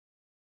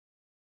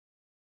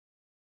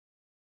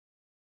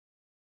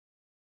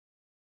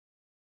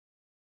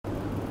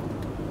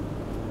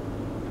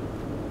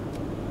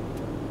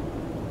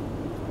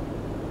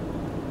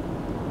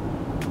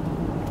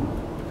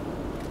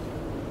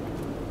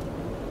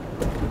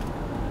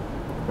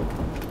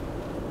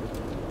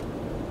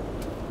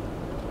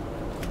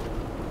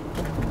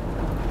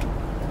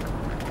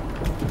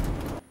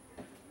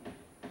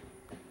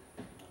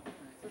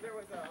there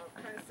was a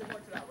kind of similar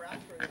to that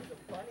raspberry. There was a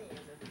bunny in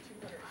the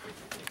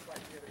 260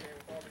 flight the other day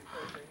with all these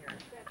birds in here.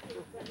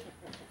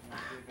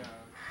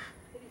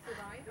 Did he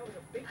survive? No, it was a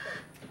big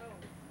bunny. Oh.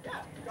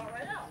 Yeah, he got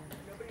right out.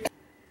 Nobody.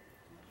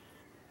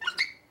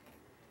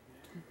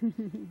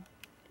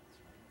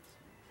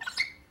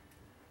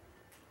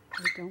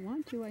 I don't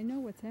want to. I know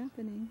what's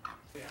happening.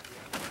 Yeah.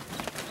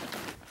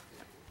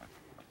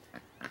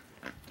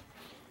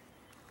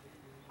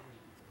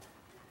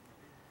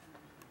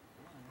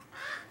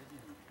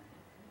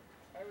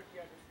 I would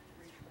just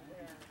reach from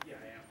there. Yeah,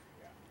 I am.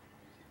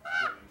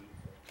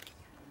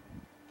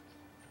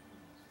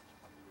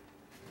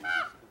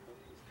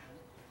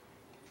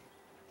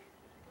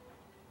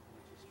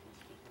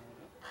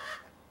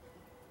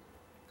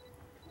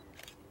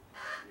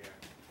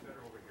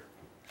 Better over here.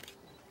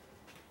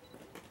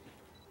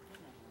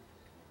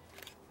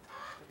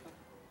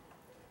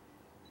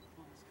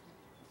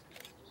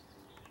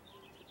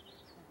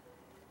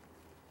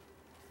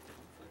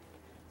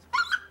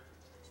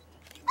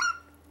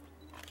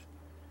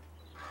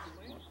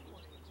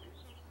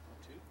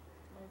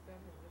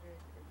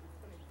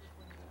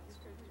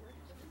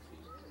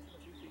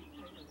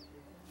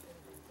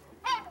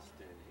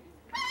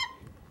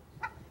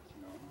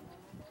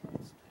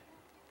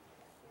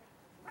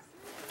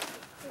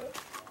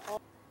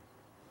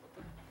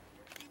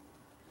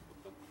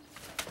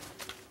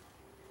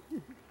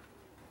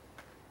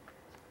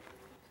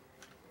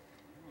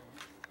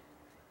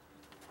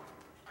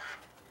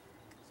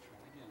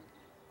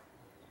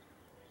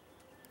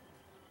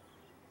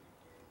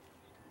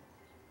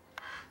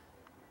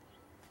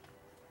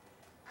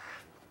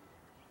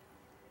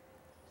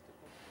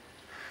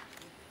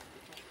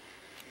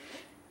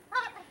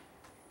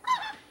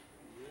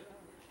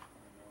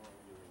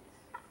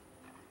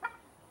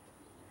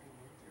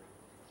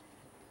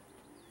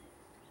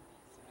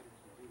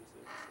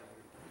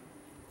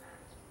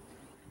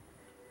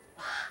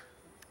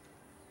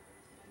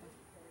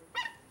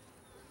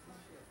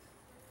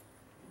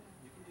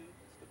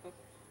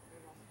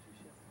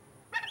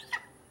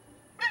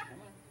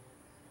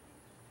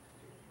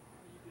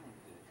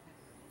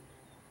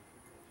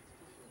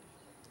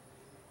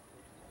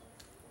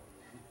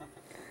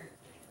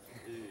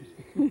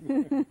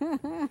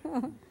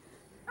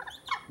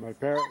 My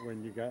parrot,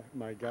 when you got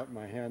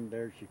my hand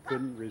there, she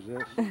couldn't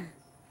resist. Let's go.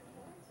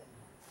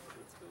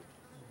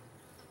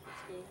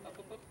 Let's go. Up,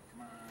 up, up.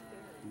 Come on.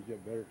 You get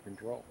better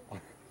control.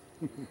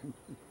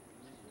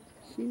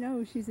 She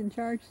knows she's in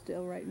charge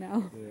still right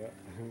now. Yeah.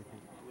 I'm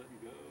not letting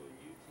go.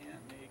 You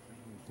can't make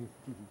me.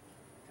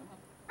 Come on.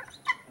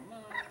 Come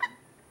on.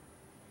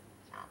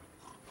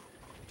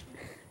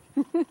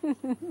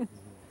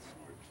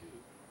 Smart too.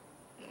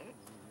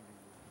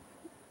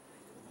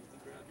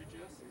 Grab your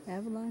Jessies.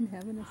 Avalon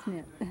having a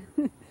snip.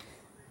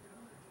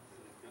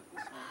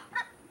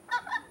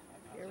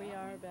 Here we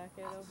are back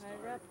at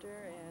Ojai-Raptor,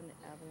 and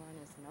Avalon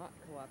is not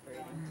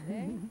cooperating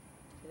today.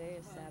 Today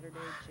is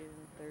Saturday,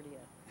 June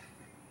 30th.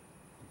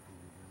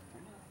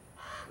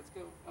 Let's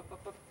go. Up,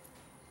 up, up.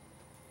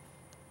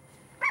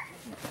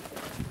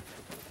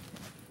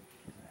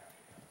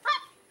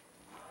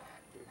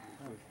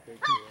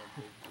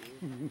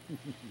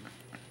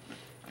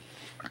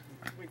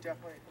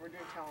 We're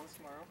doing talents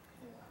tomorrow.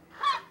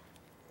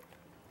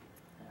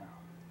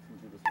 Since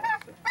you just want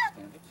to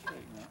stand up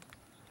straight now.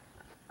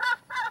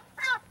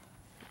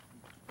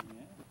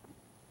 Yeah.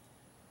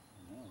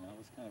 No, that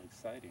was kind of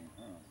exciting,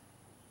 huh?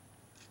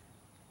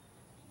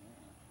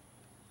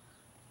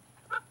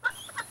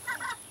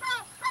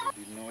 Yeah. Do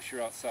you notice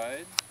you're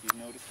outside? Do you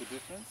notice the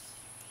difference?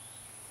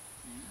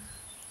 Hmm?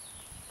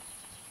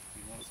 Do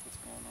you notice what's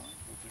going on? A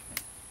little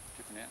different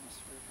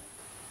atmosphere.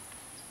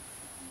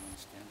 You want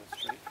to stand up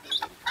straight? Good.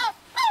 Stand up.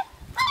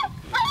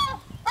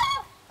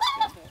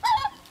 Stand up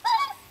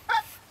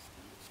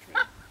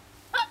straight.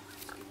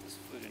 Let's get this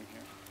foot in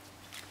here.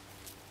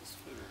 This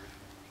foot over here.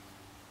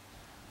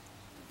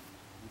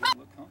 You don't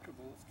look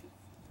comfortable. Let's get.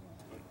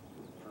 But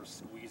her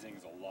squeezing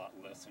is a lot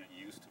less than it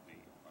used to be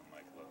on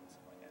my clothes,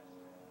 my hand.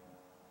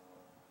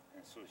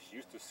 And so she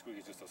used to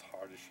squeeze just as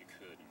hard as she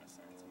could, in a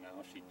sense. And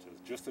now she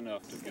does just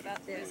enough to get About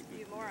a really this,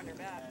 good. more on her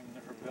back.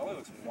 And her belly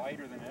looks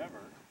whiter than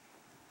ever.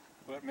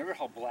 But remember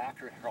how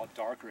how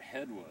dark her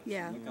head was?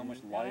 Yeah. Look how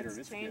much lighter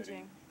it's changing.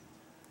 getting.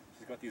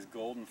 She's got these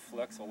golden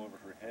flecks all over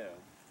her head,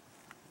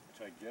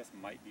 which I guess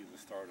might be the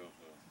start of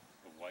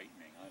the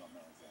whitening. I don't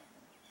know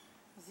exactly.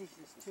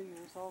 She's 2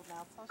 years old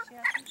now, so she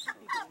has to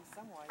be getting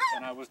some white.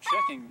 And I was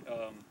checking,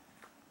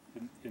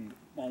 in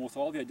almost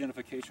all the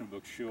identification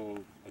books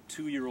show a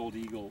 2-year-old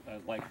eagle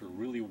like her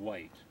really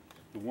white.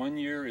 The 1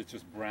 year is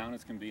just brown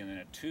as can be, and then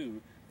at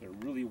 2, they're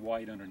really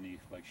white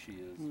underneath like she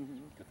is.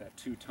 Got that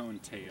two-tone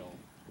tail.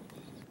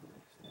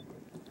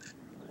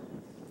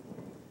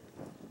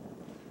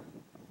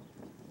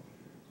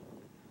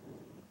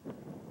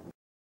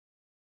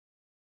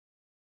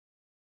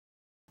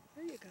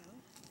 There you go.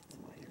 It's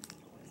whiter than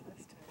it was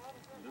last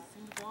time. Let's see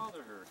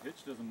bother her.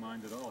 Hitch doesn't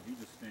mind at all. He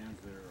just stands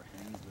there or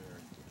hangs there.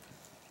 And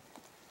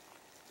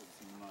doesn't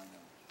seem to mind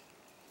that.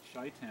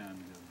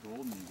 Shaitan, the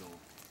golden eagle,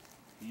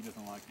 he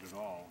doesn't like it at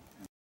all.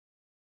 And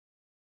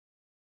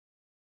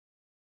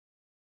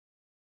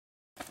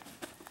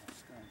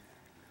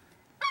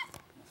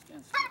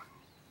stand still.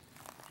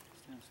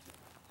 Stand still.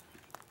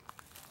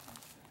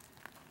 Okay.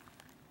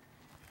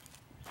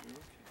 You're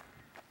okay.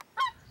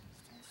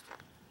 Stand still.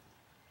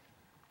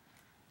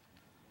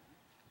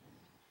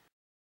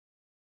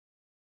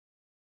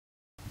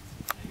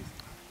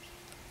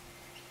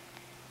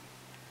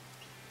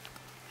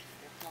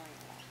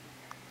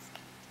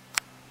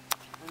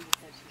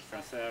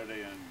 On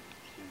Saturday and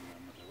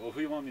well, who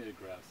do you want me to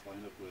grab? So I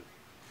end up with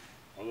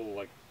a little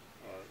like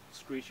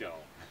screech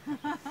owl.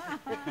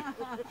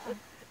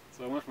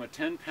 So I went from a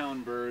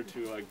 10-pound bird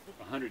to like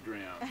 100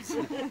 grams. I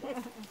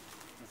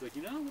was like,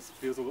 you know, this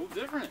feels a little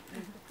different.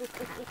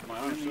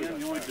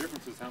 The only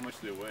difference is how much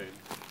they weigh.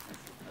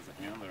 As a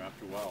handler,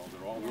 after a while,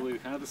 they're all really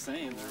kind of the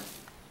same. They're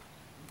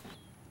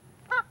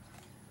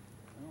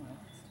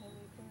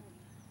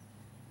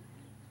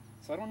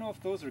so I don't know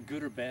if those are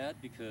good or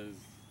bad because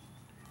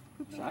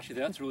no, actually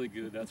that's really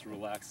good. That's a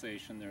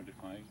relaxation there to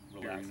kind of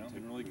relax. You know,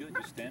 been really good.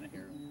 Just standing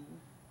here.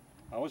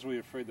 I was really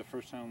afraid the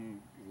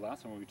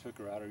last time when we took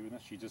her out,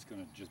 she's just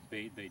gonna just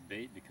bait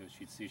because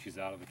she'd see she's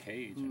out of the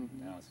cage, and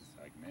now it's just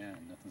like, man,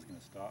 nothing's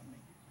gonna stop me.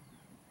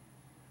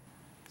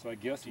 So I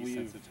guess we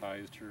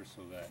desensitized her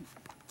so that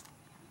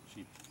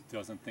she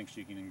doesn't think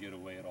she can get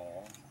away at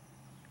all.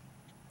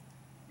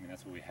 I mean,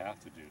 that's what we have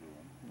to do to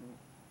them.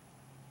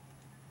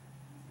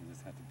 We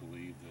just have to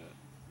believe that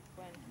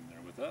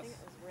they're with us. I think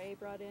it was Ray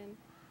brought in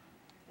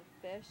a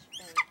fish,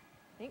 and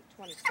I think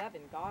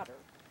 27 got her.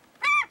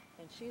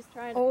 And she's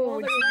trying to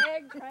pull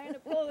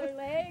her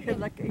leg,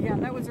 Yeah,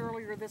 that was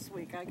earlier this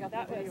week. I got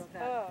the video of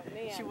that. Oh,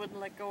 man. She wouldn't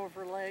let go of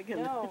her leg.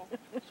 And No.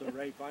 So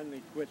Ray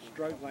finally quit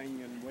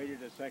struggling and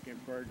waited a second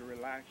for her to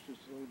relax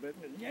just a little bit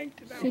and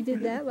yanked it out. She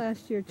did that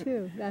last year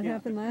too. That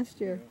happened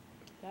last year.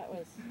 That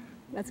was...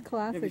 That's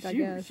classic, I she,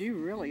 guess. she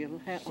really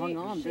hung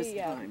on this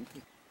time.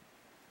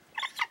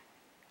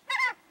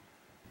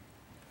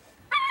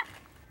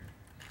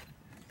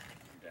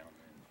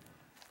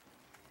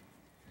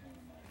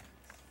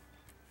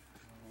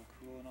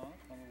 Cooling off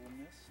on a little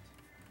mist.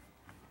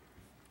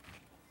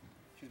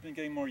 She's been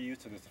getting more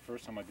used to this. The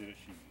first time I did it,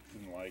 she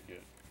didn't like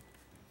it.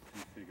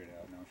 We figured it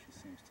out. Now she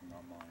seems to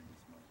not mind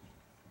as much.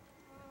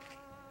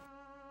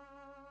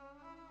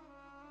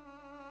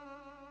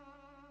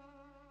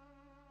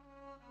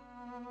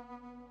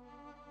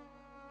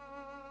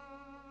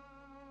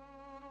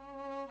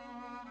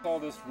 All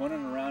this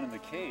running around in the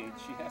cage,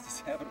 she has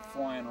this habit of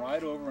flying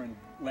right over and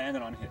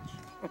landing on Hitch.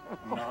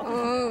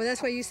 Oh,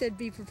 that's why you said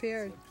be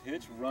prepared. So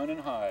Hitch, run and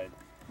hide.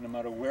 No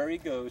matter where he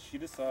goes, she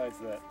decides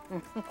that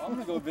I'm going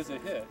to go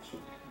visit Hitch.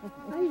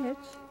 Hi, Hitch.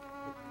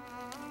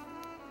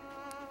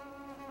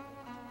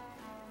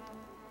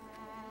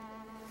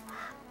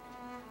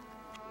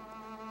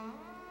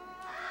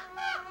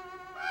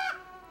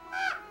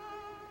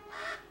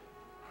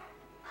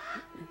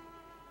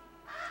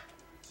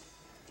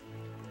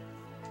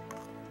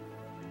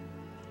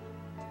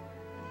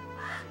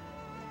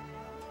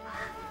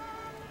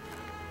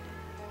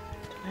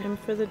 Time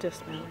for the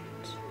dismount.